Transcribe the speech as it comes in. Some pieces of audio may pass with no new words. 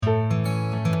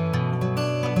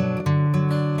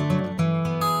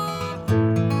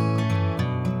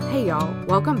y'all.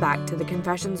 Welcome back to the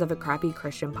Confessions of a Crappy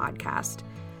Christian podcast,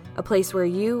 a place where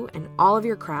you and all of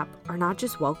your crap are not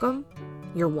just welcome,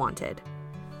 you're wanted.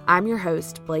 I'm your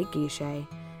host, Blake Guichet,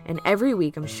 and every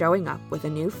week I'm showing up with a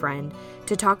new friend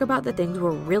to talk about the things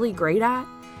we're really great at,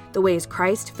 the ways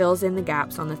Christ fills in the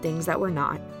gaps on the things that we're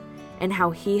not, and how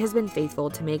he has been faithful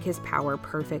to make his power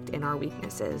perfect in our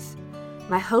weaknesses.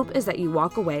 My hope is that you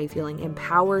walk away feeling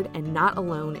empowered and not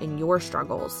alone in your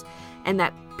struggles, and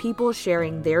that people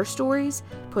sharing their stories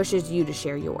pushes you to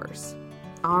share yours.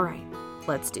 All right,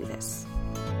 let's do this.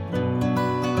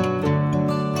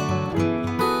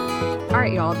 All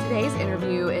right, y'all, today's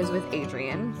interview is with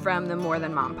Adrienne from the More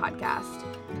Than Mom podcast.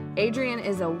 Adrienne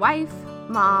is a wife,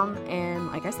 mom, and,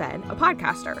 like I said, a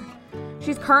podcaster.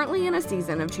 She's currently in a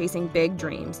season of chasing big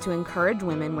dreams to encourage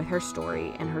women with her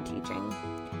story and her teaching.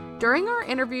 During our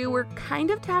interview, we're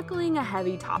kind of tackling a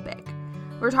heavy topic.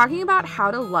 We're talking about how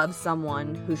to love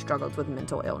someone who struggles with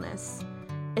mental illness.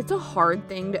 It's a hard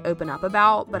thing to open up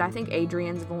about, but I think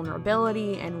Adrienne's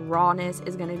vulnerability and rawness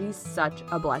is going to be such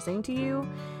a blessing to you.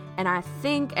 And I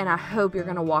think and I hope you're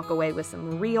going to walk away with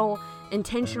some real,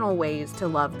 intentional ways to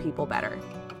love people better.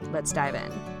 Let's dive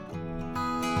in.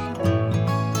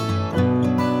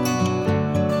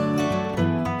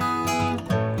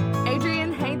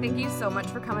 Adrienne, hey, thank you so much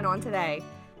for coming on today.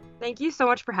 Thank you so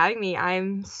much for having me.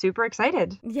 I'm super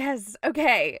excited. Yes.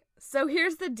 Okay. So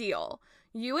here's the deal.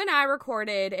 You and I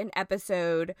recorded an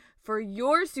episode for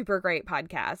your super great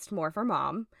podcast, More for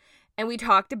Mom, and we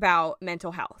talked about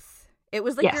mental health. It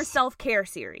was like your self-care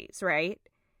series, right?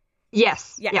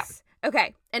 Yes. Yes. Yeah.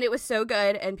 Okay. And it was so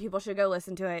good, and people should go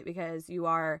listen to it because you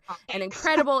are an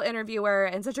incredible interviewer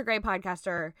and such a great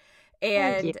podcaster.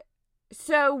 And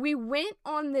so we went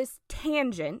on this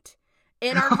tangent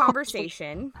in our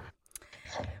conversation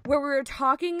where we were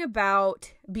talking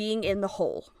about being in the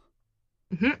hole.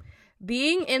 Mm-hmm.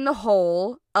 Being in the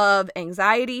hole of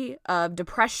anxiety, of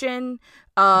depression,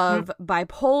 of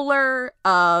bipolar,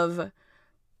 of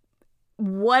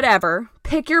whatever.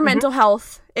 Pick your mental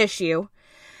health issue.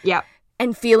 Yeah.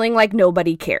 And feeling like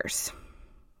nobody cares.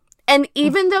 And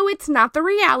even though it's not the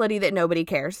reality that nobody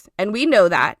cares, and we know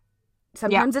that,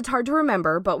 sometimes it's hard to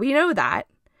remember, but we know that,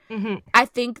 I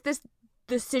think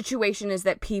the situation is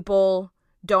that people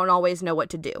don't always know what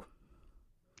to do.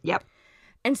 Yep.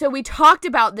 And so we talked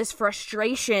about this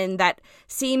frustration that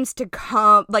seems to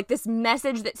come, like this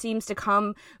message that seems to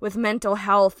come with mental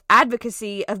health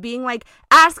advocacy of being like,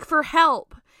 ask for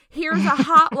help. Here's a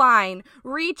hotline.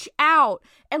 Reach out.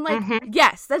 And like,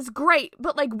 yes, that's great.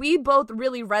 But like, we both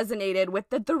really resonated with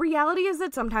that. The reality is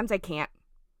that sometimes I can't.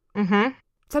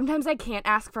 Sometimes I can't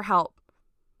ask for help.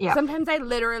 Yeah. Sometimes I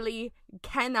literally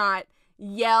cannot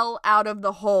yell out of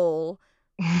the hole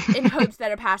in hopes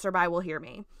that a passerby will hear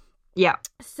me. Yeah.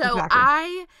 So exactly.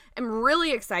 I am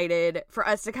really excited for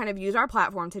us to kind of use our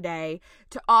platform today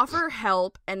to offer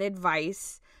help and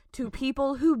advice to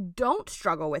people who don't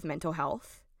struggle with mental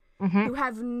health, who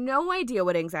have no idea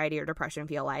what anxiety or depression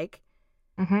feel like,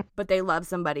 but they love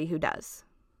somebody who does.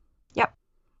 Yep.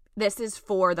 This is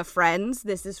for the friends.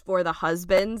 This is for the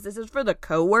husbands. This is for the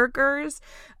coworkers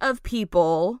of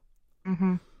people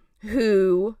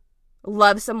who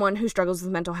love someone who struggles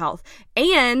with mental health.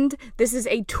 And this is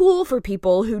a tool for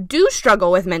people who do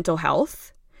struggle with mental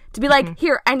health to be like,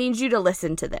 here, I need you to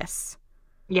listen to this.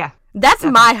 Yeah. That's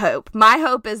definitely my hope. My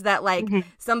hope is that like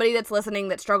somebody that's listening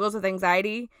that struggles with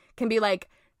anxiety can be like,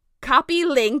 copy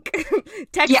link,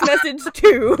 text message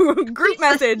to, group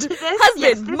message,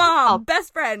 husband, mom,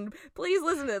 best friend, please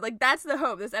listen to it. Like, that's the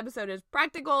hope. This episode is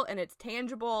practical and it's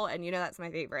tangible, and you know that's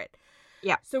my favorite.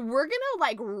 Yeah. So we're going to,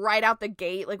 like, right out the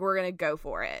gate, like, we're going to go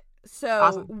for it.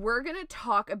 So we're going to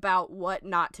talk about what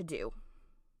not to do.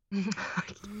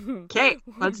 Okay,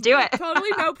 let's do it. Totally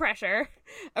no pressure.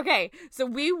 Okay, so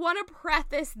we want to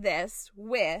preface this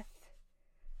with,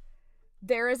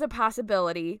 there is a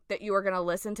possibility that you are going to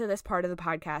listen to this part of the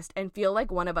podcast and feel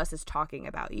like one of us is talking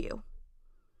about you.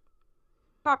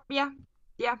 Yeah.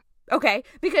 Okay,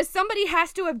 because somebody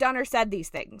has to have done or said these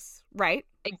things, right?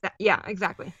 Yeah,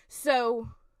 exactly. So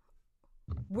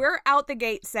we're out the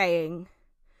gate saying,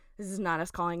 this is not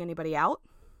us calling anybody out.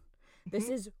 This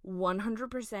is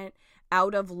 100%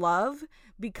 out of love,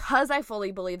 because I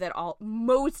fully believe that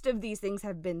most of these things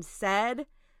have been said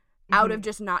out of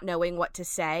just not knowing what to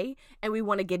say, and we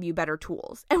want to give you better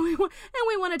tools, and we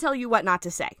want to tell you what not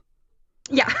to say.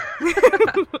 Yeah.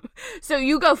 So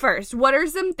you go first. What are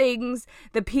some things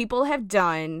that people have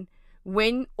done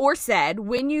said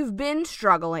when you've been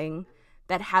struggling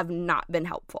that have not been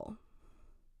helpful?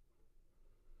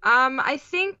 I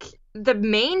think the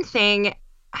main thing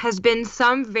has been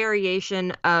some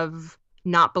variation of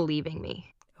not believing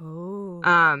me. Oh.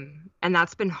 And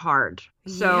that's been hard.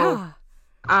 So,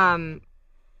 so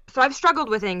I've struggled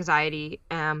with anxiety,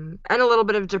 and a little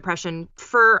bit of depression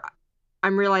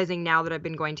I'm realizing now that I've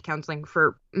been going to counseling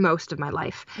for most of my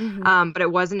life. But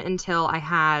it wasn't until I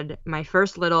had my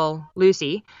first little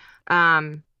Lucy,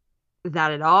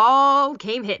 that it all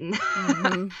came hitting.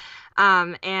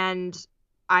 And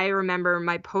I remember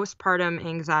my postpartum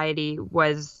anxiety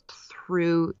was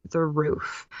through the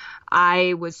roof.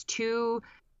 I was too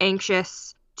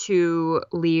anxious to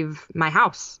leave my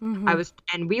house.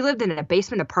 And we lived in a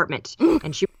basement apartment,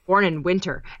 and she was born in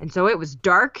winter, and so it was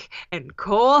dark and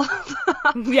cold.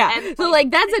 And so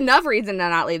like that's enough reason to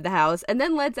not leave the house, and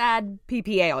then let's add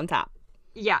PPA on top.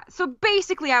 Yeah, so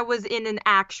basically I was in an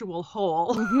actual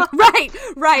hole.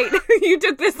 Right. You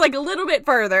took this like a little bit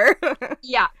further.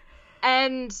 Yeah.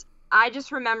 And I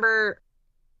just remember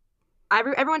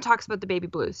everyone talks about the baby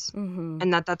blues,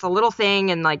 and that's a little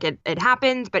thing, and like it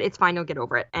happens, but it's fine, you'll get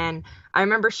over it. And I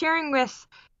remember sharing with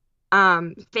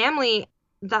family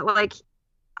that like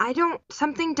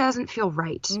something doesn't feel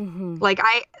right. Like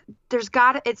it's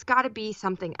gotta be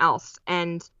something else.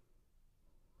 And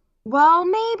well,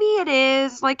 maybe it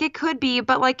is, like it could be,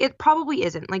 but like it probably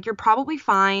isn't. Like you're probably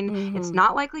fine. It's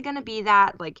not likely gonna be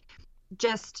that. Like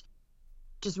just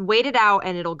wait it out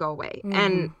and it'll go away.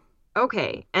 And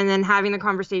okay. And then having the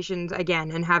conversations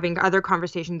again, and having other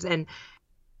conversations, and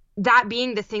that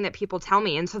being the thing that people tell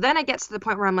me. And so then I get to the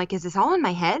point where I'm like, is this all in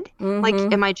my head? Like,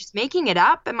 am I just making it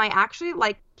up? Am I actually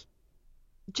like,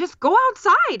 just go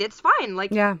outside. It's fine.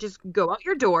 Like, just go out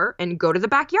your door and go to the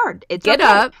backyard. It's Get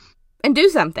up and do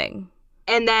something.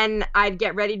 And then I'd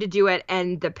get ready to do it,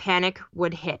 and the panic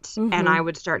would hit, and I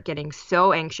would start getting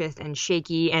so anxious and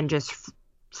shaky and just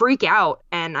freak out,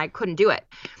 and I couldn't do it.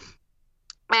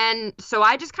 And so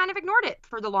I just kind of ignored it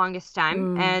for the longest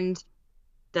time, and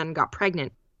then got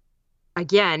pregnant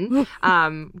again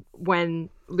when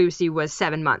Lucy was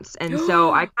 7 months. And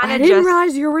so I kind of didn't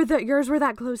realize yours were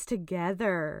that close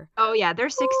together. Oh yeah, they're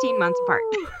 16 months apart.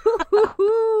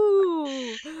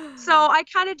 So I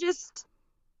kind of just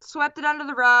swept it under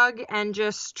the rug and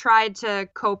just tried to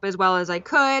cope as well as I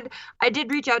could. I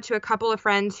did reach out to a couple of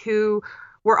friends who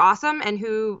were awesome and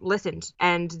who listened,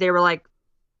 and they were like,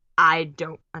 I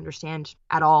don't understand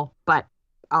at all, but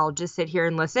I'll just sit here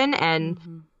and listen,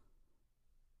 and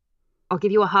I'll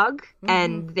give you a hug.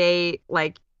 And they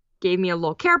like gave me a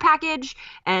little care package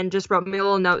and just wrote me a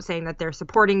little note saying that they're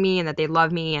supporting me and that they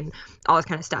love me and all this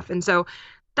kind of stuff. And so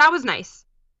that was nice.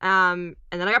 And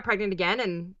then I got pregnant again,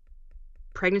 and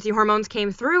pregnancy hormones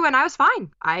came through, and I was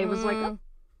fine. I was like, oh.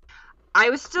 I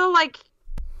was still like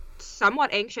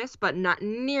somewhat anxious, but not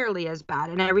nearly as bad,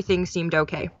 and everything seemed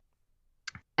okay.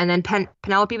 And then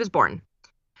Penelope was born,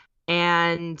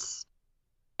 and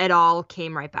it all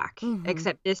came right back,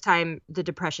 except this time the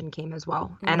depression came as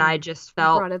well. And I just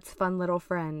felt... It brought its fun little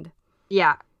friend.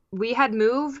 Yeah. We had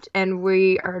moved, and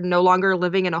we are no longer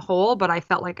living in a hole, but I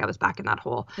felt like I was back in that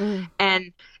hole.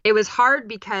 And it was hard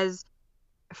because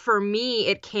for me,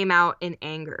 it came out in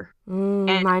anger.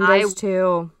 And mine does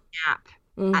too. Snap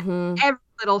at every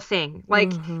little thing.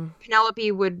 Like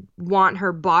Penelope would want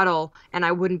her bottle, and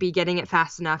I wouldn't be getting it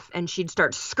fast enough, and she'd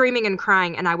start screaming and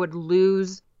crying, and I would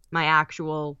lose my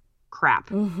actual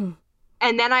crap. And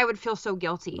then I would feel so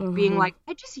guilty, being like,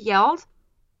 I just yelled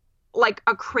like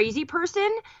a crazy person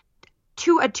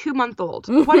to a 2-month-old.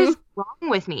 What is wrong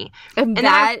with me? And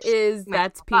that's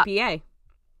PPA.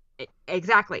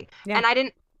 Exactly. Yeah. And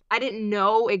I didn't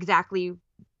know exactly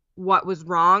what was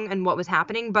wrong and what was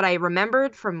happening, but I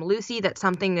remembered from Lucy that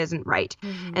something isn't right.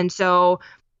 And so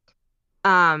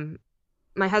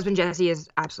my husband Jesse is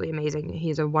absolutely amazing.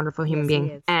 He's a wonderful human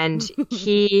being. And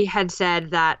he had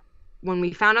said that when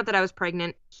we found out that I was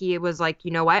pregnant, he was like,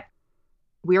 you know what?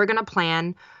 We are going to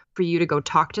plan for you to go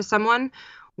talk to someone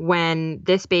when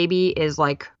this baby is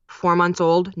like 4 months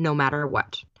old, no matter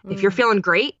what. If you're feeling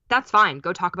great, that's fine.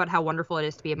 Go talk about how wonderful it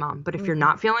is to be a mom. But if you're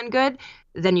not feeling good,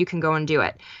 then you can go and do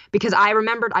it. Because I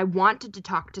remembered I wanted to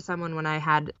talk to someone when I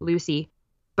had Lucy,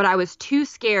 but I was too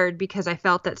scared because I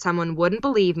felt that someone wouldn't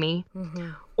believe me.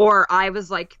 Or I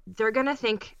was like, they're going to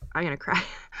think, I'm going to cry.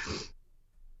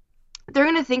 They're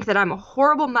going to think that I'm a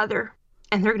horrible mother,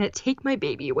 and they're going to take my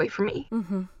baby away from me.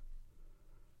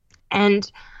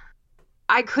 And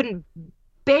I couldn't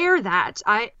bear that.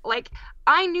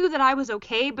 I knew that I was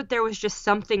okay, but there was just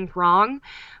something wrong.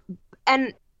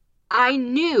 And I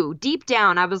knew deep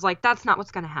down, I was like, that's not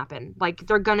what's going to happen. Like,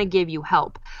 they're going to give you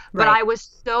help. But I was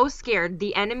so scared.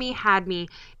 The enemy had me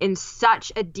in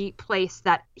such a deep place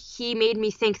that he made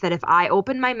me think that if I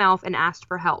opened my mouth and asked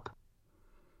for help,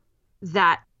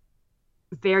 that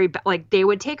they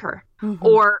would take her.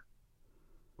 Or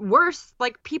worse,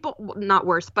 like people, not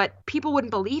worse, but people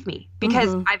wouldn't believe me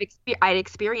because I'd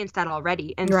experienced that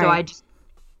already. And so I just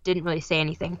didn't really say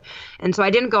anything. And so I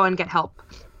didn't go and get help.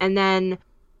 And then,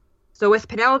 so with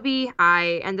Penelope,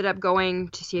 I ended up going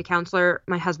to see a counselor.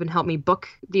 My husband helped me book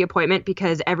the appointment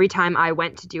because every time I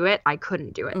went to do it, I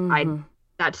couldn't do it.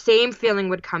 That same feeling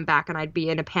would come back and I'd be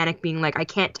in a panic being like, I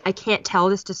can't tell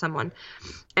this to someone.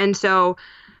 And so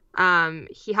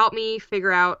he helped me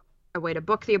figure out a way to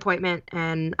book the appointment,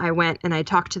 and I went and I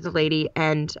talked to the lady,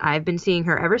 and I've been seeing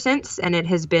her ever since, and it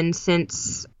has been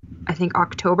since, I think,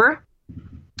 October.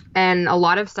 And a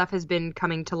lot of stuff has been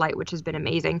coming to light, which has been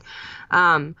amazing.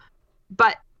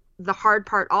 But the hard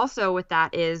part also with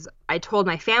that is I told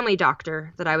my family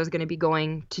doctor that I was going to be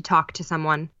going to talk to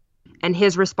someone. And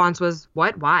his response was,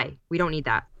 what? Why? We don't need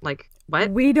that. Like, what?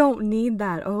 We don't need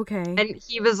that. Okay. And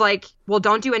he was like, well,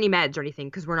 don't do any meds or anything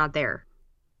because we're not there.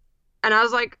 And I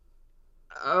was like,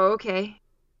 okay.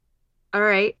 All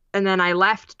right. And then I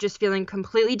left just feeling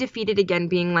completely defeated again,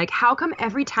 being like, how come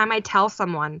every time I tell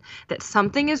someone that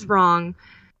something is wrong,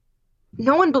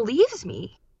 no one believes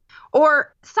me?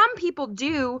 Or some people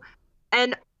do,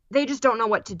 and they just don't know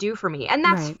what to do for me. And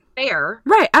that's fair.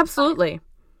 Right. Absolutely.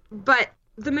 But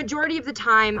the majority of the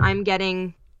time I'm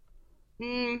getting,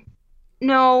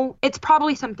 no, it's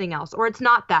probably something else, or it's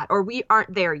not that, or we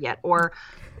aren't there yet, or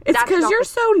it's because you're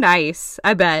so nice,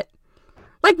 I bet.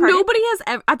 Like, Pardon? Nobody has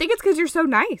ever, I think it's because you're so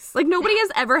nice. Like, nobody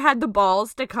has ever had the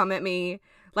balls to come at me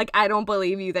like, I don't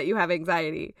believe you that you have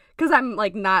anxiety. Because I'm,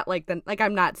 like, not, like,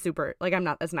 I'm not super, like, I'm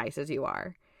not as nice as you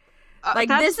are. Like,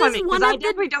 that's this funny, is one I of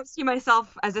definitely don't see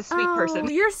myself as a sweet person.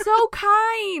 You're so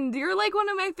kind. You're, like, one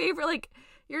of my favorite, like,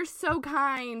 you're so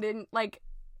kind. And, like,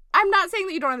 I'm not saying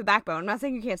that you don't have a backbone. I'm not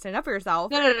saying you can't stand up for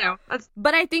yourself. No.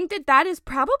 But I think that is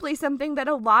probably something that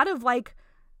a lot of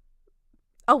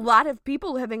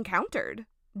people have encountered.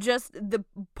 Just the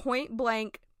point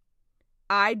blank,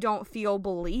 I don't feel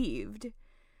believed.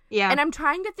 Yeah. And I'm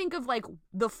trying to think of, like,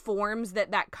 the forms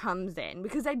that comes in.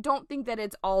 Because I don't think that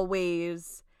it's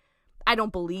always, I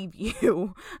don't believe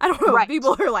you. I don't know if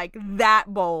people are, like,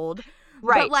 that bold.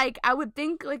 Right. But, like, I would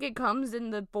think, like, it comes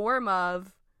in the form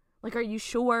of, like, are you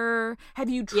sure? Have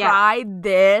you tried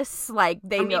this? Like,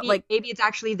 they know, like, maybe it's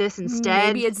actually this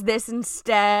instead. Maybe it's this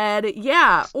instead.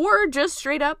 Yeah. Or just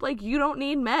straight up, like, you don't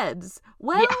need meds.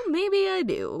 Well, maybe I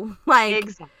do. Like,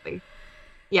 exactly.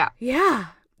 Yeah. Yeah.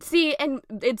 See, and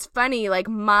it's funny, like,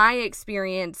 my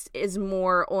experience is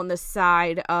more on the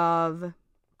side of,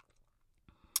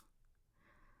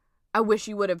 I wish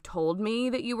you would have told me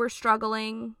that you were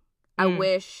struggling. I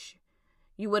wish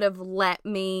you would have let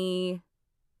me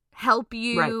help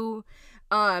you.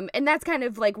 Right. And that's kind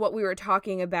of like what we were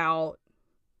talking about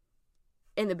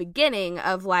in the beginning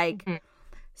of, like,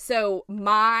 so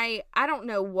I don't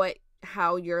know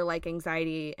how your, like,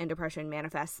 anxiety and depression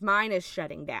manifests. Mine is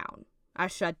shutting down. I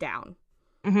shut down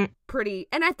pretty,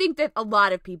 and I think that a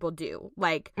lot of people do.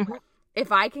 Like,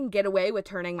 if I can get away with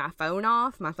turning my phone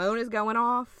off, my phone is going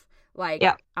off. Like,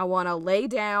 I want to lay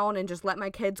down and just let my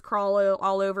kids crawl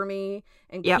all over me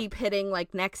and keep hitting,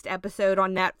 like, next episode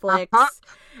on Netflix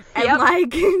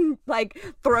and, like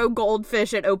throw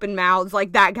goldfish at open mouths,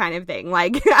 like, that kind of thing.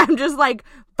 Like, I'm just, like,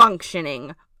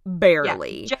 functioning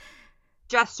barely. Yeah,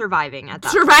 just surviving at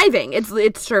that Surviving. Point.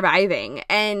 It's surviving.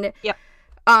 And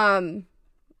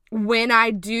when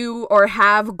I do or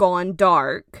have gone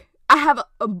dark, I have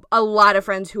a lot of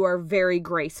friends who are very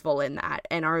graceful in that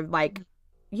and are, like,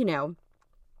 you know,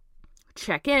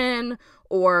 check in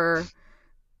or,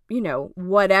 you know,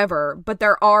 whatever. But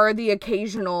there are the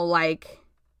occasional, like,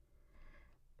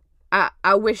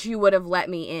 I wish you would have let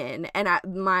me in. And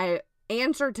my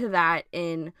answer to that,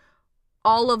 in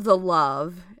all of the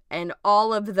love and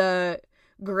all of the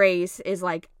grace, is,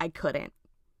 like, I couldn't.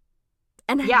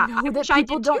 And I know that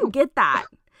people don't get that.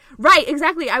 Right,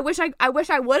 exactly. I wish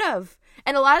I would have.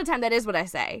 And a lot of the time that is what I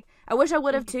say. I wish I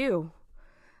would have too.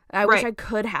 I wish I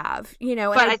could have, you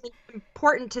know. But I think it's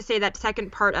important to say that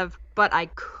second part of, but I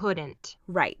couldn't.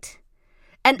 Right.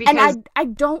 And I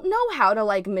don't know how to,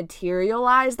 like,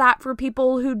 materialize that for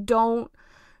people who don't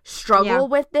struggle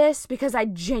with this, because I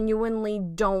genuinely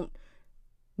don't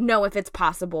know if it's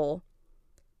possible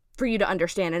for you to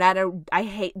understand. And I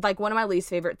hate, like, one of my least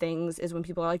favorite things is when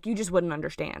people are like, you just wouldn't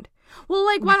understand. Well,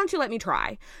 like, why don't you let me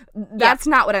try? That's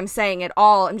not what I'm saying at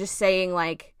all. I'm just saying,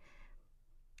 like,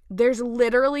 there's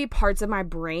literally parts of my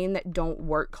brain that don't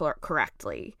work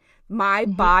correctly. My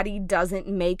body doesn't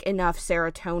make enough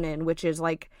serotonin, which is,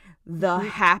 like, the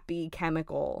happy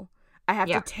chemical. I have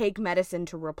to take medicine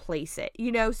to replace it,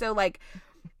 you know? So, like,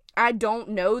 I don't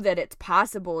know that it's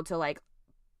possible to, like,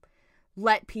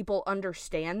 let people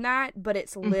understand that, but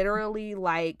it's literally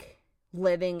like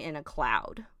living in a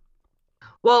cloud.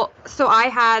 Well, so I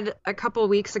had a couple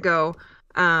weeks ago,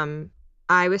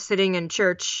 I was sitting in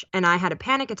church and I had a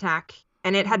panic attack,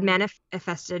 and it had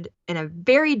manifested in a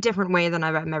very different way than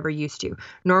I'm ever used to.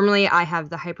 Normally I have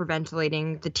the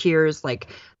hyperventilating, the tears, like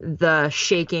the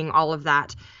shaking, all of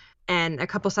that. And a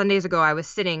couple Sundays ago I was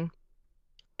sitting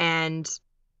and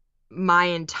my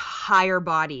entire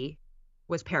body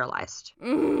was paralyzed.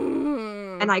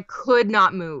 And I could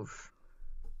not move.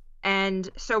 And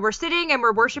so we're sitting and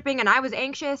we're worshiping, and I was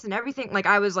anxious and everything. Like,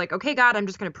 I was like, okay, God, I'm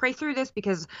just going to pray through this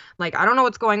because, like, I don't know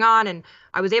what's going on. And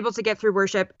I was able to get through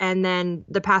worship. And then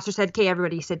the pastor said, okay,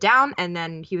 everybody sit down. And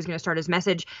then he was going to start his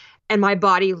message. And my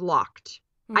body locked.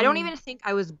 I don't even think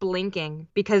I was blinking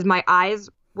because my eyes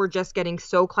were just getting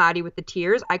so cloudy with the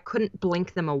tears. I couldn't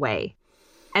blink them away.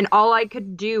 And all I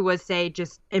could do was say,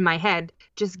 just in my head,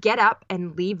 just get up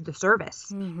and leave the service.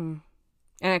 And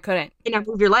I couldn't.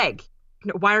 Move your leg.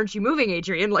 Why aren't you moving,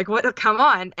 Adrienne? Like, what? Come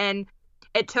on. And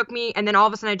it took me, and then all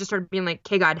of a sudden I just started being like,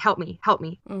 okay, God, help me.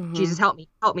 Jesus, help me.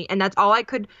 And that's all I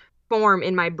could form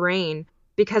in my brain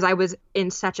because I was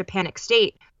in such a panic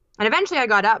state. And eventually I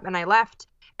got up and I left.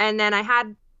 And then I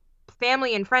had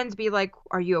family and friends be like,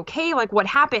 are you okay? Like, what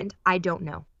happened? I don't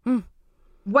know.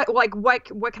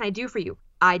 What can I do for you?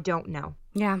 I don't know.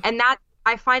 Yeah. And that,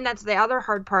 I find that's the other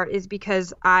hard part, is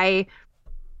because I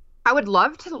would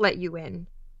love to let you in.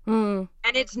 And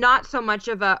it's not so much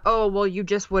of a, oh, well, you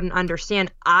just wouldn't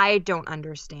understand. I don't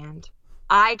understand.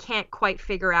 I can't quite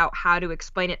figure out how to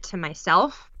explain it to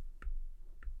myself.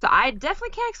 So I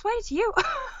definitely can't explain it to you.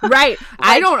 Right.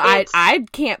 I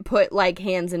can't put like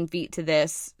hands and feet to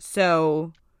this.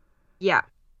 So yeah,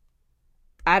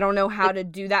 I don't know how to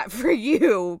do that for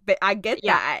you, but I get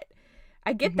that.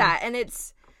 I get that. And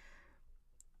it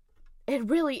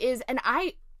really is. And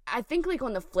I think, like,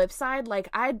 on the flip side, like,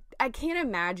 I can't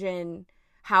imagine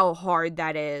how hard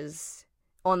that is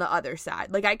on the other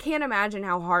side. Like, I can't imagine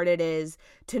how hard it is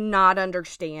to not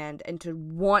understand and to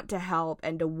want to help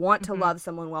and to want to love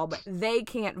someone well, but they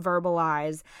can't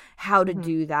verbalize how to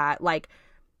do that. Like,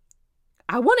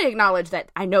 I want to acknowledge that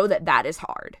I know that that is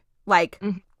hard. Like,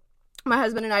 my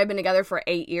husband and I have been together for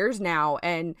 8 years now,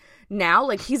 and now,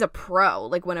 like, he's a pro.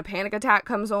 Like, when a panic attack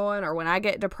comes on or when I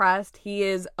get depressed, he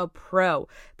is a pro.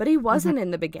 But he wasn't in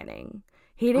the beginning.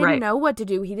 He didn't know what to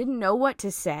do. He didn't know what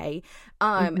to say.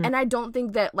 And I don't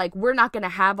think that, like, we're not going to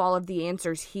have all of the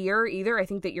answers here either. I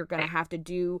think that you're going to have to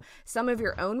do some of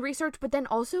your own research. But then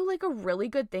also, like, a really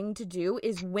good thing to do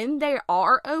is when they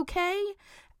are okay,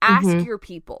 ask your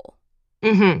people.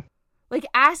 Like,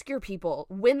 ask your people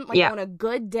when, like, on a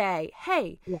good day,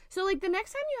 hey, so, like, the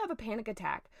next time you have a panic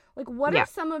attack, like, what are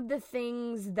some of the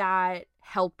things that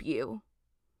help you?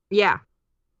 Yeah.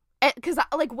 Because,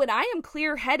 like, when I am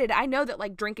clear-headed, I know that,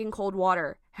 like, drinking cold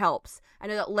water helps. I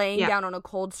know that laying down on a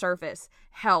cold surface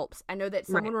helps. I know that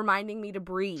someone reminding me to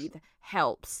breathe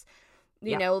helps.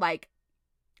 You know, like,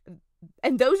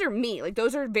 and those are me. Like,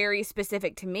 those are very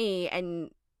specific to me,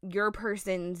 and your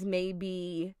person's may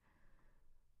be...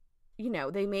 You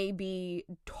know, they may be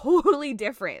totally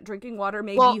different. Drinking water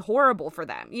may be horrible for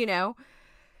them, you know?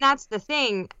 That's the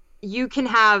thing. You can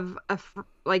have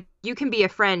you can be a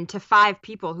friend to 5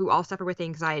 people who all suffer with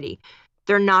anxiety.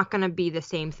 They're not going to be the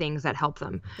same things that help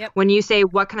them. When you say,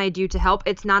 what can I do to help?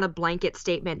 It's not a blanket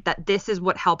statement that this is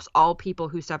what helps all people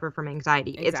who suffer from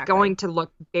anxiety. It's going to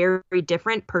look very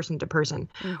different person to person,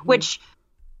 which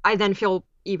I then feel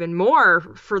even more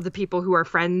for the people who are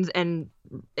friends and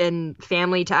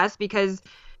family to us, because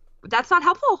that's not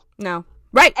helpful. No.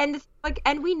 Right. And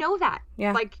and we know that.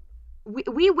 Yeah. Like,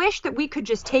 we wish that we could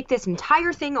just take this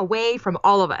entire thing away from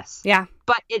all of us. Yeah.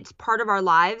 But it's part of our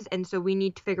lives, and so we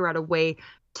need to figure out a way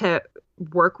to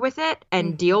work with it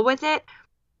and deal with it.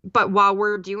 But while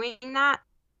we're doing that,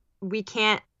 we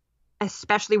can't,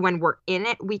 especially when we're in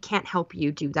it, we can't help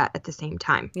you do that at the same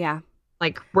time. Yeah.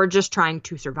 Like, we're just trying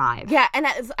to survive. Yeah, and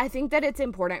I think that it's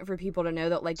important for people to know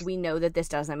that, like, we know that this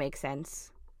doesn't make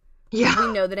sense. Yeah.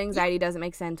 We know that anxiety doesn't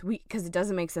make sense because it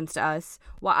doesn't make sense to us.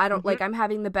 Well, I don't, like, I'm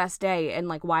having the best day, and,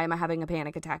 like, why am I having a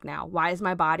panic attack now? Why is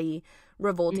my body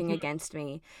revolting against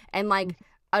me? And, like,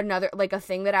 another, like, a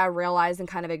thing that I realized and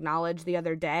kind of acknowledged the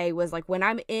other day was, like, when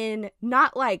I'm in,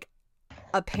 not, like,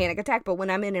 a panic attack, but when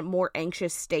I'm in a more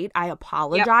anxious state, I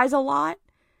apologize a lot.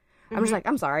 I'm just like,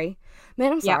 I'm sorry.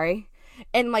 Man, I'm sorry.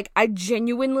 And, like, I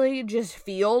genuinely just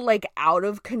feel, like, out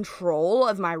of control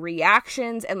of my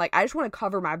reactions. And, like, I just want to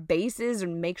cover my bases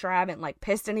and make sure I haven't, like,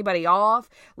 pissed anybody off.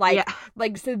 Like,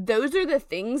 so those are the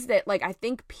things that, like, I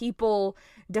think people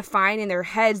define in their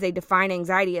heads, they define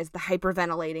anxiety as the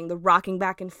hyperventilating, the rocking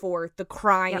back and forth, the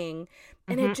crying. Yep.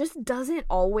 And it just doesn't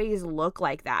always look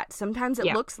like that. Sometimes it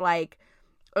looks like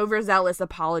overzealous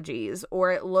apologies,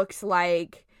 or it looks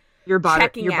like your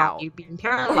body being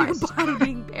paralyzed. Your body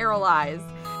being paralyzed.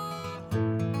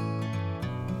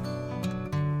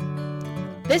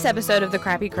 This episode of the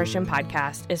Crappy Christian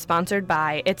Podcast is sponsored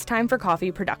by It's Time for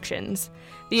Coffee Productions,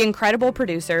 the incredible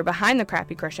producer behind the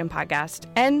Crappy Christian Podcast,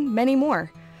 and many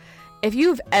more. If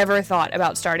you've ever thought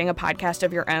about starting a podcast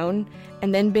of your own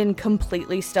and then been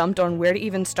completely stumped on where to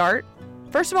even start,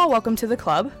 first of all, welcome to the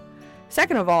club.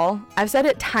 Second of all, I've said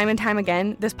it time and time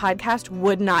again, this podcast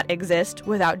would not exist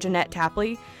without Jeanette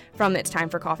Tapley from It's Time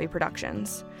for Coffee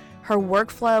Productions. Her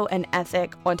workflow and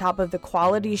ethic, on top of the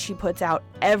quality she puts out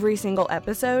every single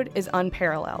episode, is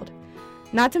unparalleled.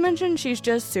 Not to mention, she's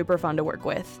just super fun to work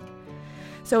with.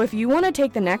 So if you want to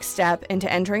take the next step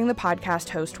into entering the podcast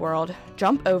host world,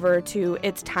 jump over to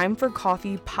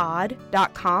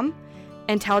itstimeforcoffeepod.com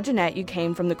and tell Jeanette you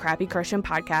came from the Crappy Christian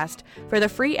Podcast for the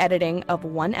free editing of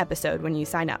one episode when you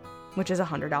sign up, which is a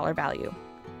 $100 value.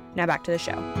 Now back to the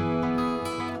show.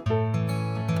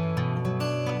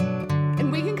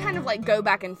 And we can kind of like go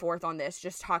back and forth on this,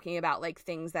 just talking about like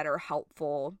things that are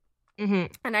helpful. Mm-hmm.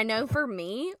 And I know for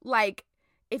me, like,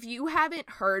 if you haven't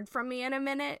heard from me in a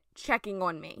minute, checking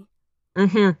on me.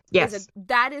 Mm-hmm. Yes.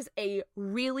 That is a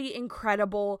really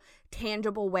incredible,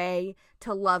 tangible way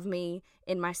to love me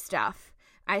in my stuff.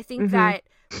 I think that,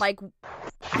 like,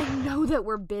 I know that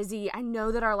we're busy. I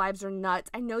know that our lives are nuts.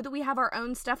 I know that we have our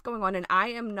own stuff going on. And I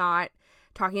am not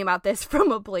talking about this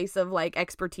from a place of, like,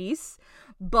 expertise.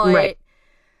 But,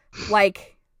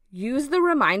 like, use the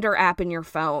reminder app in your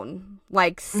phone.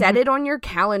 Like, set it on your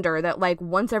calendar that, like,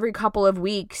 once every couple of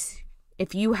weeks,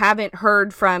 if you haven't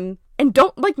heard from, and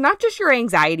don't, like, not just your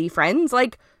anxiety friends,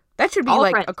 like, that should be, all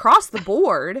like, friends. Across the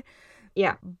board.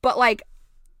 Yeah. But, like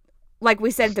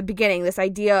we said at the beginning, this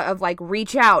idea of, like,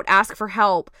 reach out, ask for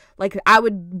help. Like,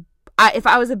 if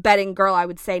I was a betting girl, I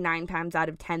would say 9 times out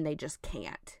of 10, they just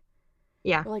can't.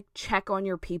 Yeah. Or, like, check on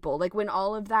your people. Like, when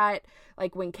all of that,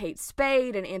 like, when Kate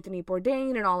Spade and Anthony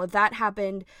Bourdain and all of that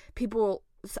happened,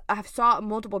 I saw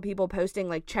multiple people posting,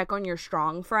 like, check on your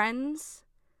strong friends.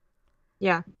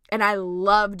 Yeah. And I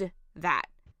loved that.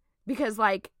 Because,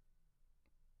 like,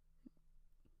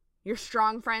 your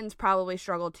strong friends probably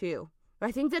struggle too. But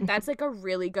I think that that's, like, a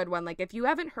really good one. Like, if you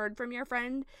haven't heard from your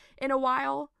friend in a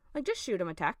while, like, just shoot them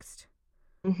a text.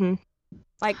 Mm-hmm.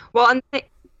 Like, well, and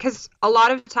because a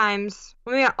lot of times,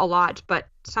 well, maybe not a lot, but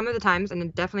some of the times,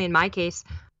 and definitely in my case,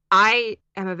 I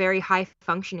am a very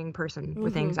high-functioning person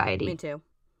with anxiety. Me too.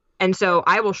 And so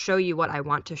I will show you what I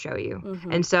want to show you.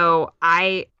 Mm-hmm. And so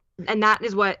and that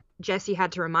is what Jesse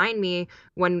had to remind me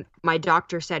when my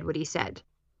doctor said what he said.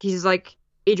 He's like,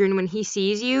 Adrienne, when he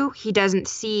sees you, he doesn't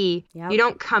see, you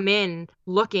don't come in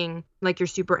looking like you're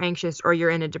super anxious or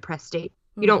you're in a depressed state.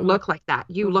 You don't look like that.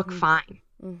 You look fine.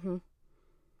 Mm-hmm.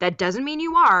 That doesn't mean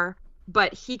you are,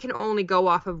 but he can only go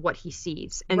off of what he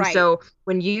sees. And so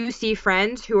when you see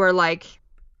friends who are like,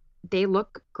 they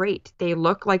look great. They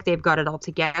look like they've got it all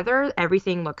together.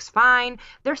 Everything looks fine.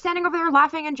 They're standing over there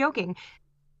laughing and joking.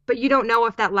 But you don't know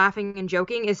if that laughing and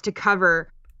joking is to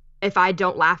cover, if I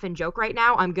don't laugh and joke right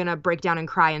now, I'm going to break down and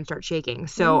cry and start shaking.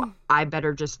 So I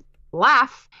better just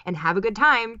laugh and have a good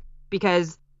time,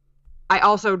 because I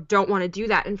also don't want to do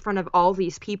that in front of all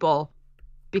these people.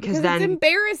 Because then it's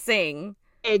embarrassing.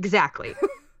 Exactly.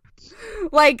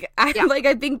 I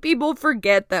think people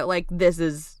forget that, like,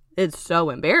 it's so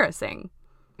embarrassing.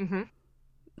 Mm-hmm.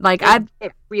 Like,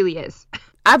 it really is.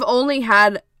 I've only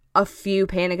had a few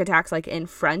panic attacks, like, in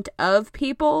front of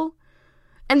people,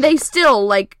 and they still,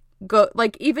 like, go,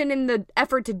 like, even in the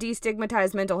effort to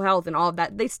destigmatize mental health and all of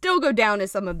that, they still go down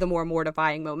as some of the more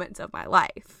mortifying moments of my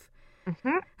life.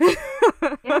 Mm-hmm.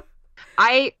 Yeah.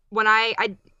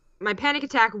 My panic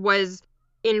attack was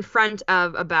in front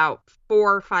of about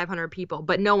 400 or 500 people,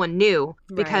 but no one knew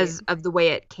because of the way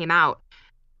it came out.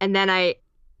 And then I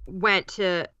went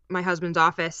to my husband's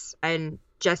office, and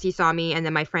Jesse saw me, and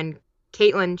then my friend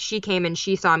Caitlin, she came and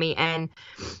she saw me, and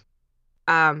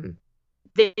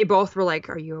they both were like,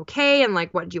 are you okay? And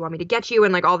like, what do you want me to get you?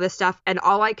 And like all this stuff. And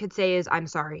all I could say is, I'm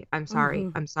sorry. I'm sorry.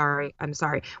 Mm-hmm. I'm sorry. I'm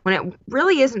sorry. When it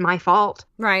really isn't my fault.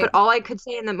 Right. But all I could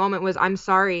say in that moment was, I'm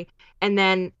sorry. And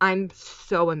then I'm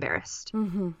so embarrassed.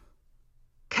 Mm-hmm.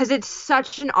 'Cause it's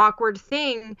such an awkward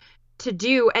thing to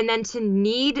do. And then to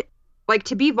need, like,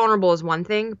 to be vulnerable is one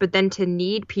thing, but then to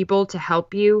need people to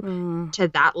help you to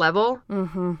that level,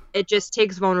 it just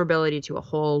takes vulnerability to a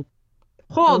whole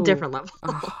different level.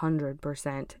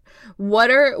 100%.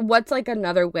 What's like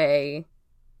another way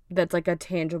that's like a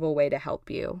tangible way to help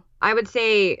you? I would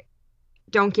say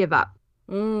don't give up.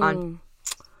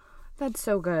 That's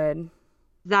so good.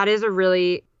 That is a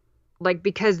really, like,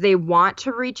 because they want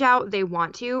to reach out, they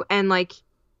want to. And like,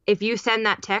 if you send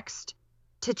that text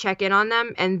to check in on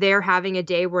them and they're having a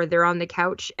day where they're on the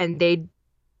couch and they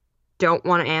don't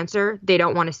want to answer, they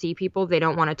don't want to see people, they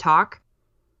don't want to talk,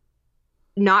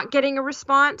 not getting a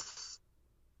response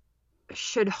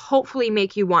should hopefully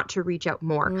make you want to reach out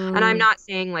more. And I'm not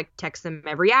saying like text them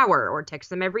every hour or text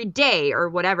them every day or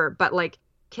whatever, but like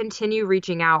continue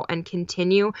reaching out and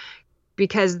continue,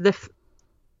 because the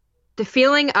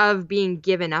feeling of being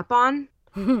given up on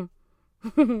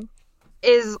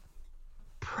is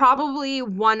probably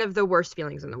one of the worst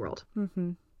feelings in the world.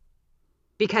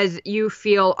 Because you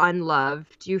feel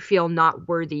unloved, you feel not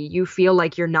worthy, you feel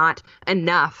like you're not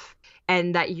enough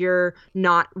and that you're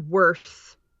not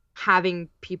worth having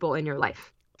people in your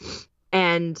life.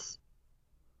 And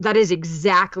that is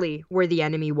exactly where the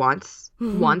enemy wants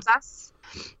us.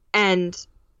 And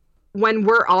when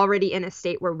we're already in a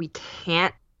state where we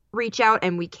can't reach out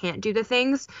and we can't do the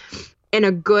things in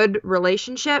a good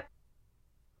relationship,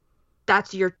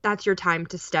 that's your time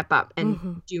to step up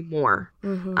and do more.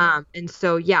 And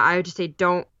so, yeah, I would just say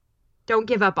don't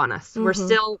give up on us. We're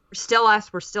still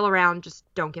us. We're still around. Just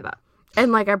don't give up.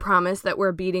 And like, I promise that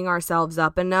we're beating ourselves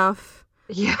up enough.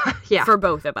 Yeah. For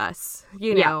both of us,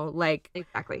 you know, like.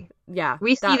 Exactly. Yeah.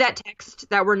 We see that text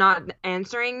that we're not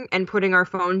answering and putting our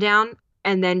phone down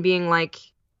and then being like,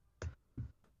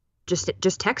 just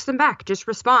text them back, just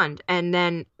respond. And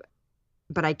then,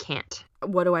 but I can't.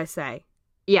 What do I say?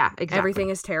 Yeah, exactly. Everything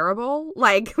is terrible.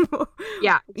 Like,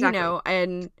 yeah, exactly. You know,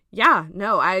 and yeah,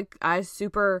 no, I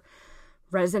super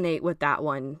resonate with that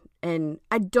one. And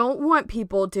I don't want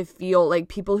people to feel like,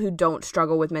 people who don't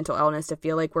struggle with mental illness, to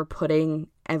feel like we're putting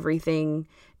everything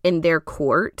in their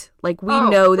court. Like, we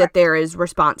know that there is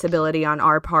responsibility on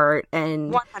our part,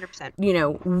 and 100%. You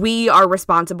know, we are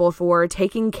responsible for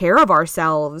taking care of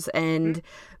ourselves and,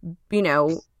 you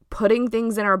know, putting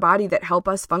things in our body that help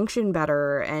us function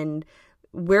better. And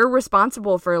we're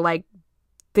responsible for like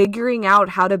figuring out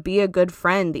how to be a good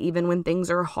friend even when things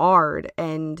are hard.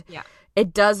 And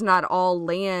it does not all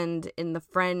land in the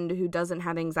friend who doesn't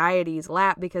have anxieties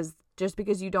lap, because just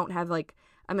because you don't have like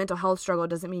a mental health struggle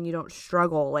doesn't mean you don't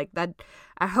struggle. Like that,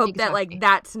 I hope that like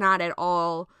that's not at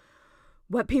all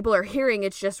what people are hearing.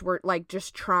 It's just, we're like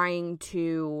just trying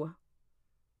to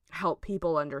help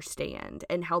people understand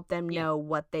and help them know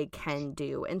what they can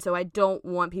do. And so I don't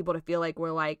want people to feel like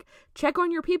we're like, check on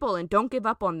your people and don't give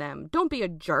up on them. Don't be a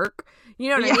jerk. You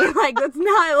know what I mean? Like, that's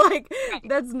not like,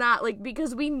 that's not like,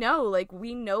 because we know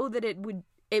that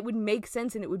it would make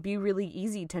sense and it would be really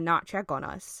easy to not check on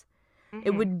us.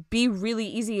 It would be really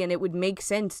easy and it would make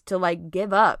sense to like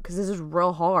give up, because this is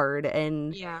real hard.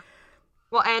 And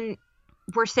well, and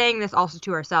we're saying this also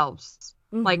to ourselves.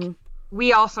 Like,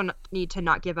 we also need to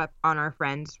not give up on our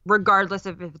friends, regardless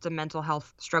of if it's a mental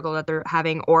health struggle that they're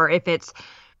having, or if it's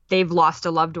they've lost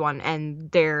a loved one and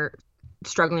they're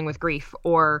struggling with grief,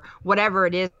 or whatever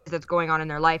it is that's going on in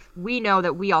their life. We know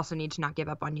that we also need to not give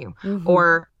up on you.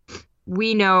 Or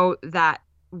we know that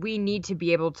we need to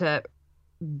be able to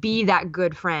be that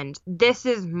good friend. This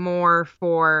is more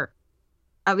for,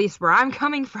 at least where I'm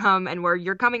coming from and where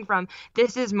you're coming from,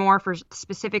 this is more for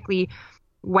specifically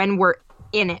when we're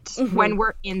in it, when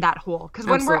we're in that hole. Because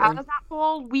when we're out of that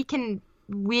hole,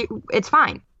 it's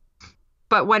fine.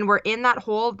 But when we're in that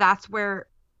hole, that's where,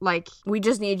 like, we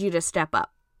just need you to step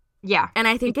up. Yeah. And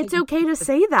I think it's okay to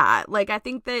say that. Like, I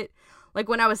think that, like,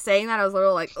 when I was saying that, I was a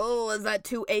little like, oh, is that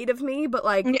too 8 of me? But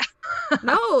like,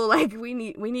 no, like, we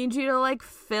need you to like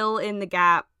fill in the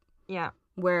gap. Yeah.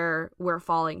 Where we're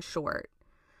falling short.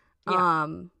 Yeah.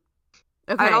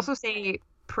 Okay. I'd also say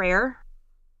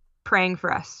praying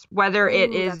for us, whether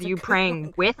it is you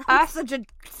praying with us.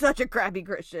 Such a crappy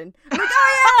Christian. I'm like,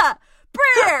 oh yeah,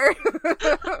 prayer.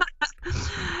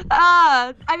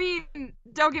 I mean,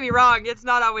 don't get me wrong, it's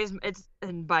not always,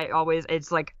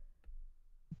 it's like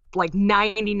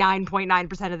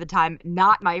 99.9% of the time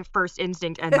not my first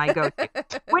instinct and my go-to,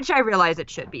 which I realize it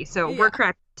should be. So we're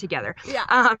correct together.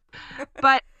 Yeah.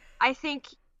 But I think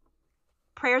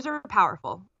prayers are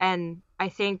powerful, and I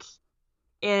think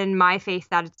in my faith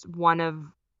that it's one of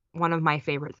my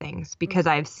favorite things, because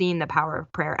I've seen the power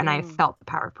of prayer and I've felt the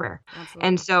power of prayer. Absolutely.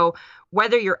 And so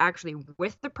whether you're actually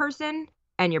with the person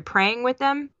and you're praying with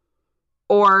them,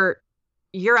 or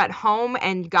you're at home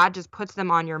and God just puts them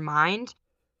on your mind,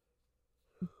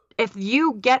 if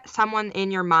you get someone in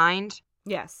your mind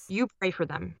Yes. You pray for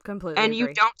them. Completely And agree.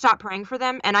 you don't stop praying for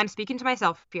them. And I'm speaking to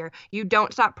myself here. You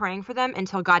don't stop praying for them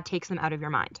until God takes them out of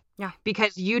your mind. Yeah.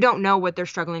 Because you don't know what they're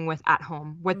struggling with at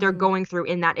home, what they're going through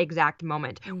in that exact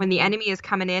moment. When the enemy is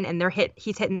coming in and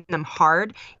he's hitting them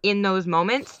hard in those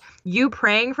moments, you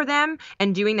praying for them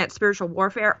and doing that spiritual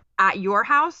warfare at your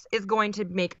house is going to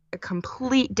make a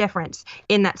complete difference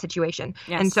in that situation.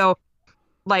 Yes. And so,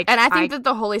 and I think that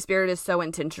the Holy Spirit is so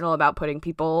intentional about putting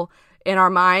people in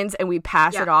our minds, and we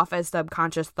pass it off as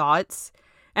subconscious thoughts.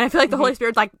 And I feel like the Holy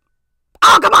Spirit's like,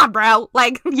 oh, come on, bro.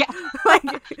 Like, yeah. like,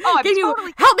 oh, can you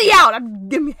help me out?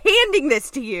 I'm handing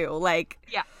this to you. Like,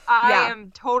 I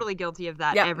am totally guilty of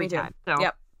that every time. So,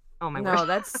 oh my word. No,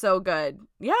 that's so good.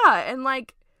 Yeah. And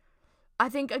like, I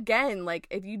think again, like,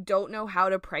 if you don't know how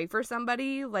to pray for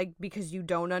somebody, like, because you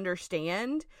don't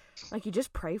understand, like, you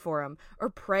just pray for them, or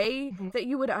pray that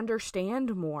you would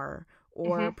understand more,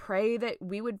 or pray that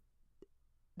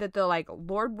that the like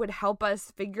Lord would help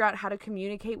us figure out how to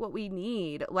communicate what we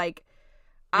need. Like,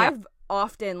 I've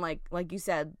often, like you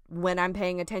said, when I'm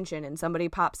paying attention and somebody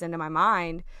pops into my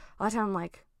mind, a lot of time I'm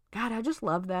like, God, I just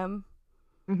love them.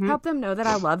 Help them know that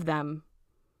I love them.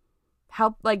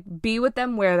 Help, like, be with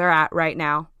them where they're at right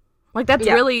now. Like, that's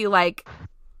really, like,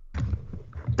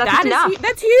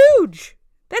 that's huge.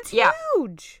 That's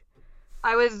huge.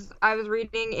 I was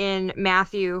reading in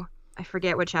Matthew, I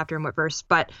forget what chapter and what verse,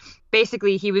 but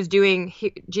basically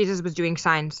Jesus was doing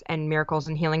signs and miracles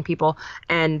and healing people,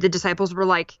 and the disciples were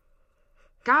like,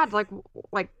 God, like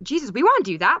Jesus, we want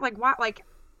to do that. Like, what? Like,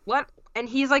 what? And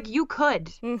he's like, you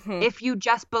could if you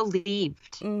just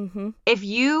believed. If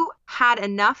you had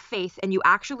enough faith and you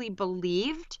actually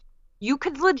believed, you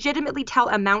could legitimately tell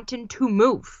a mountain to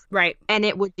move. Right. And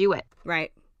it would do it.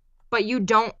 Right. But you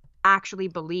don't actually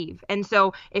believe. And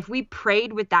so if we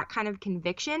prayed with that kind of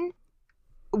conviction,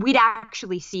 we'd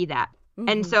actually see that.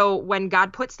 And so when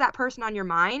God puts that person on your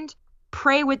mind,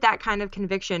 pray with that kind of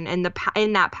conviction and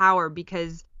in that power,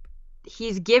 because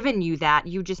he's given you that.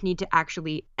 You just need to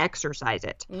actually exercise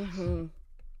it.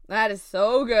 That is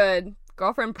so good.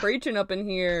 Girlfriend preaching up in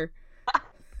here.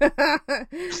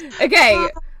 Okay,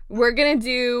 we're going to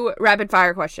do rapid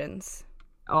fire questions.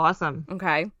 Awesome.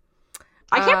 Okay.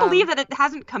 I can't believe that it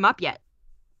hasn't come up yet.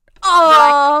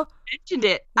 Oh, I mentioned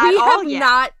it. We have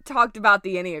not talked about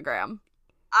the Enneagram.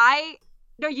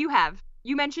 No, you have.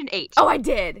 You mentioned 8. Oh, I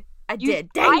did.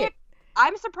 Dang it.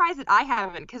 I'm surprised that I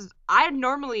haven't, because I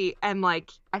normally am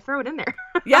like, I throw it in there.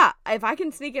 Yeah, if I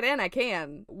can sneak it in, I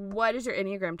can. What is your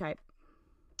Enneagram type?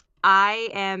 I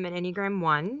am an Enneagram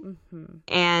 1,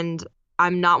 and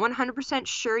I'm not 100%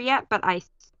 sure yet, but I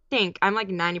think I'm like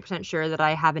 90% sure that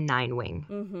I have a 9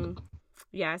 wing.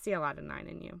 Yeah, I see a lot of 9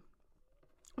 in you.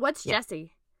 What's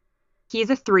Jesse? He's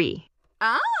a 3.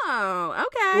 Oh,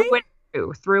 okay.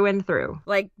 Through and through.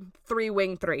 Like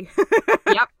 3-wing 3.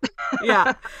 Yep.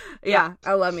 Yeah.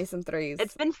 I love me some 3s.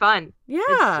 It's been fun.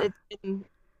 Yeah.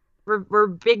 We're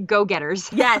big go-getters.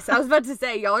 Yes, I was about to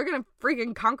say, y'all are gonna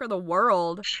freaking conquer the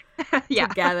world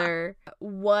together.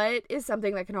 What is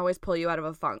something that can always pull you out of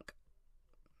a funk?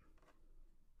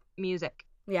 Music.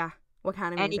 Yeah. What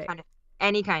kind of music?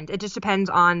 Any kind. It just depends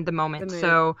on the moment.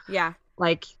 So,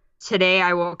 like, today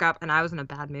I woke up and I was in a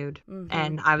bad mood,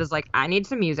 and I was like, I need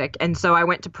some music. And so I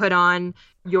went to put on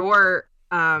your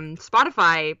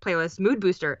Spotify playlist, Mood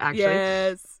Booster, actually.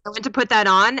 Yes. I went to put that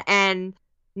on, and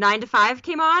 9 to 5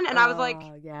 came on, and I was like,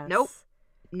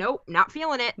 nope, not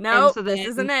feeling it. Nope, so this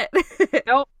isn't it.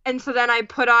 Nope. And so then I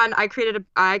created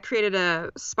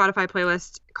a Spotify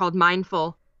playlist called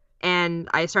Mindful, and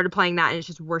I started playing that, and it's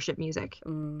just worship music.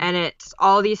 And it's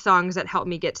all these songs that help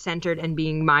me get centered and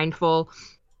being mindful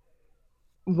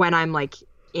when I'm like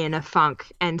in a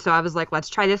funk. And so I was like, let's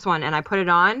try this one. And I put it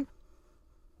on.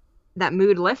 That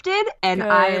mood lifted, and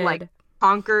I like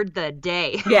conquered the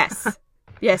day. Yes,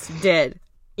 you did.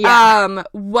 Yeah.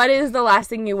 What is the last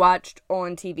thing you watched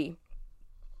on TV?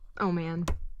 Oh man,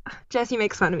 Jesse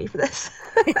makes fun of me for this.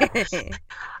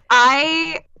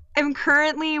 I am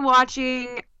currently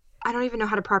watching, I don't even know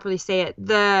how to properly say it,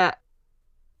 the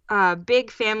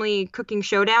Big Family Cooking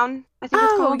Showdown, I think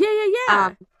it's called.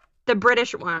 Yeah. The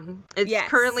British one. It's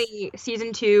currently,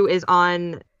 season 2 is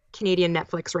on Canadian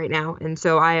Netflix right now, and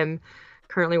so I am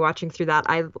currently watching through that.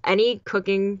 Any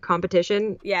cooking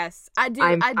competition. Yes, I do.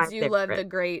 I do love the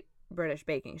Great British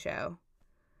Baking Show.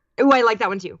 Oh, I like that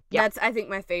one too. Yeah. That's, I think,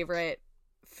 my favorite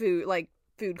food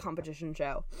competition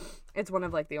show. It's one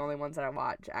of like the only ones that I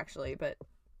watch, actually, but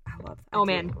I love that. Oh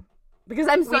man, because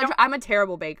I'm a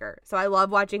terrible baker, so I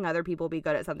love watching other people be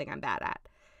good at something I'm bad at.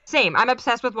 Same. I'm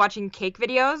obsessed with watching cake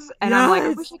videos, and I'm like,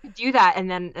 I wish I could do that,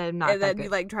 and then not. And then that you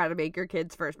like try to make your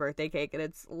kid's first birthday cake, and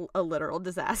it's a literal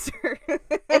disaster.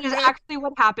 It is actually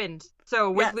what happened. So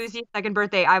with Lucy's second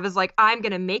birthday, I was like, I'm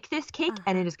gonna make this cake,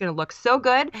 and it is gonna look so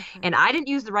good. And I didn't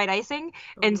use the right icing,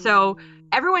 and so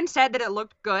everyone said that it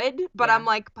looked good, but I'm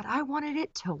like, but I wanted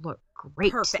it to look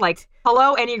great. Perfect. Like,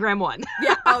 hello, Enneagram 1.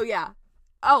 Yeah. Oh yeah.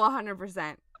 Oh,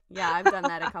 100%. Yeah, I've done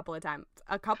that a couple of times.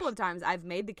 A couple of times I've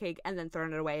made the cake and then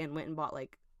thrown it away and went and bought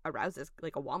like a Rouse's,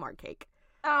 like a Walmart cake.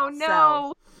 Oh no.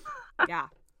 So, yeah,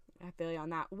 I feel you on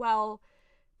that. Well,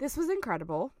 this was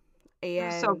incredible.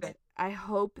 And so good. I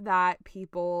hope that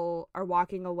people are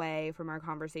walking away from our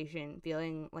conversation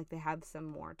feeling like they have some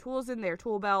more tools in their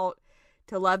tool belt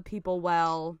to love people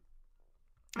well.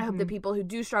 I hope the people who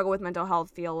do struggle with mental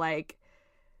health feel like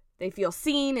they feel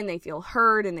seen and they feel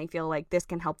heard and they feel like this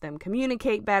can help them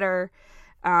communicate better.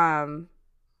 So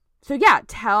yeah,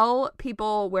 tell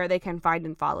people where they can find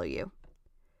and follow you.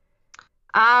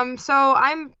 So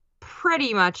I'm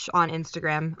pretty much on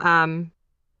Instagram.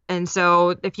 And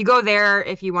so if you go there,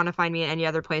 if you want to find me in any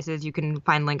other places, you can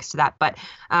find links to that. But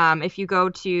if you go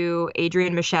to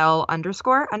Adrienne Michelle _ you'll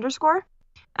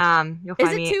find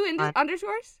me. Is it two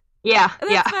underscores? Yeah.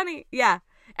 That's funny. Yeah.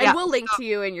 And we'll link to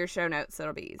you in your show notes, so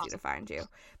it'll be easy to find you.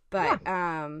 But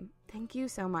thank you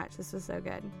so much. This was so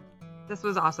good. This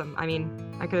was awesome. I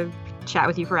mean, I could have chat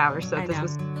with you for hours, so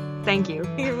thank you.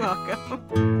 You're welcome.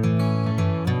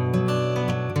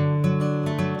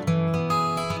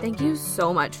 Thank you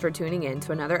so much for tuning in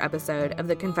to another episode of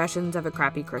the Confessions of a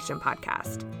Crappy Christian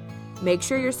podcast. Make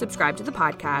sure you're subscribed to the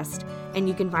podcast, and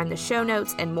you can find the show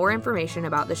notes and more information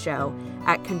about the show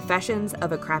at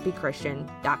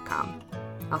confessionsofacrappychristian.com.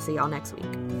 I'll see y'all next week.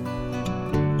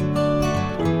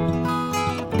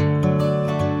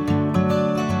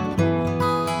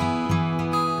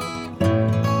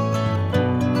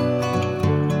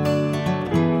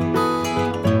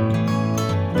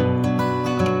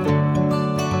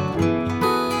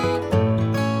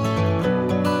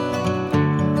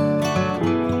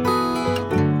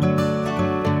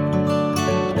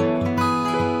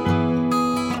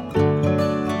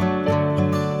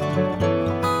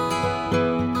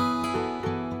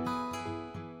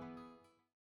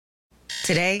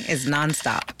 Today is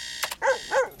nonstop.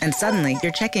 And suddenly,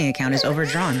 your checking account is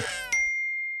overdrawn.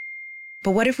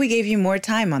 But what if we gave you more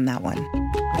time on that one?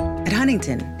 At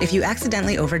Huntington, if you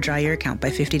accidentally overdraw your account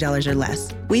by $50 or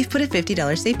less, we've put a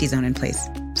 $50 safety zone in place,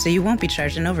 so you won't be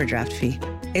charged an overdraft fee.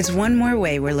 It's one more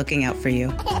way we're looking out for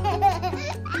you,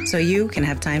 so you can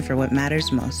have time for what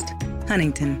matters most.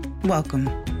 Huntington, welcome.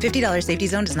 $50 safety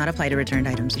zone does not apply to returned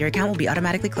items. Your account will be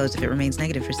automatically closed if it remains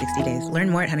negative for 60 days. Learn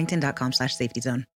more at huntington.com/safety zone.